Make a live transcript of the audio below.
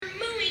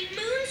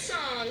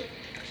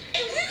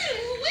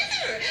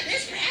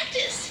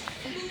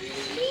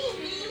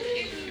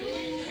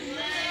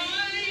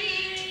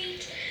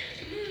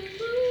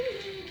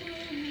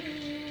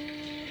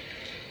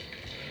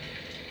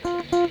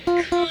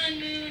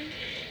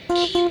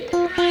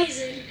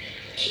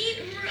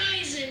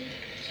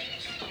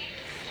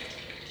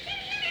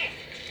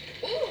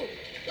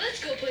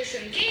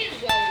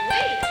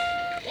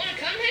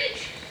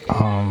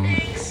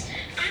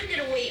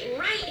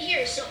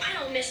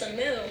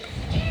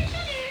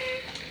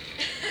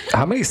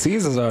How many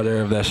seasons are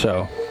there of that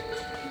show?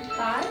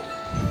 5?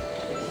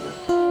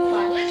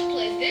 Let's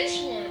play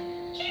this one.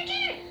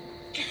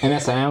 And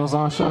that's an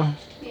Amazon show?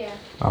 Yeah.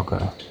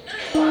 Okay.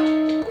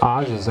 I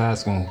was just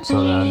asking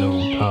so that I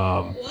knew.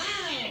 Wow,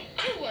 I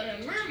want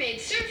a mermaid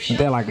surf shop.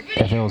 Then, like,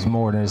 if it was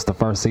more than just the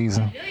first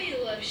season. I know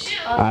you love shows.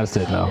 I just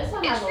didn't know. This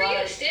one It's has a for lot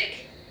you, of. Stick.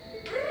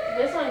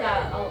 This one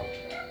got.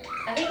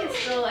 I think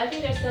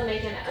they're still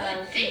making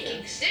Good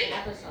thinking, Stick.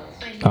 episodes.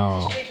 I knew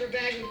Oh. this paper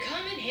bag would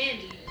come in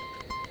handy.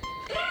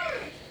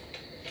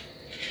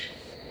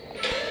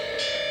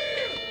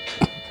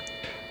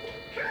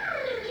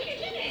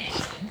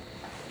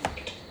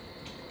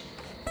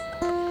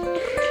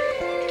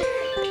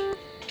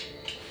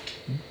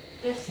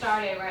 This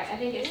started right. I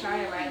think it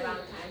started right around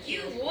the time she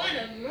You was won born.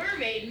 a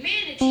mermaid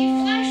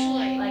manatee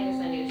flashlight. Like it's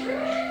a new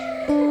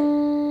show.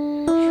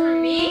 For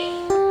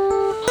me?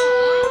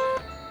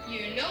 Aw,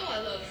 you know I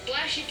love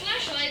flashy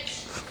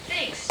flashlights.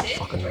 Thanks, Sid.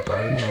 Fucking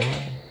bird,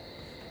 man.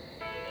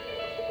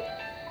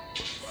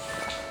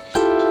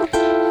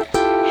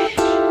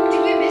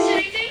 Did we miss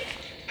anything?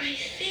 I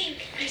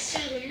think I saw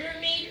the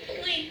mermaid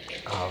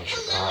blink. Oh,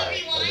 Hello, alright.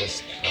 everyone.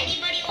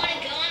 Anybody want to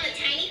go on the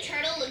Tiny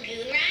Turtle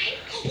Lagoon ride?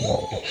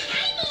 Whoa.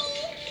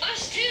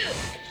 Us too.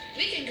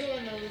 We can go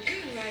on the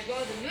lagoon ride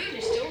while the moon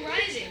is still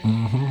rising.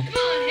 Mm-hmm.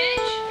 Come on, Hedge.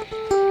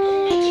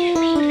 Oh, I can't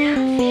leave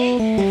now,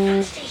 Fig.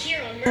 I'll stay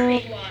here on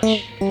Mermaid Watch.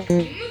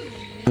 Move.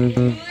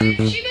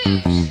 She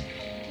moves.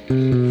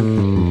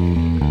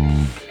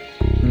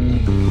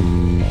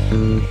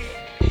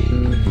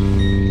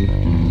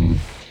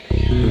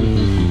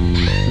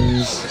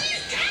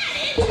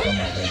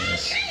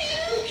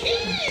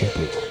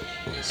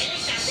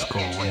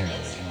 Screaming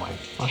in my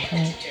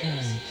fucking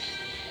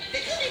The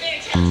Cookie Bear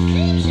tells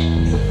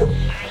connections.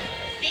 I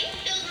think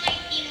those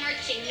might be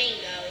marching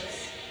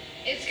mangoes.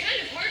 It's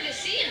kind of hard to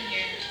see in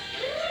here.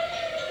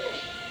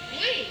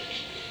 Wait,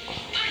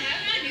 I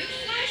have my new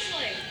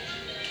flashlight.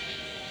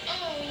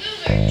 Oh,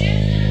 those are definitely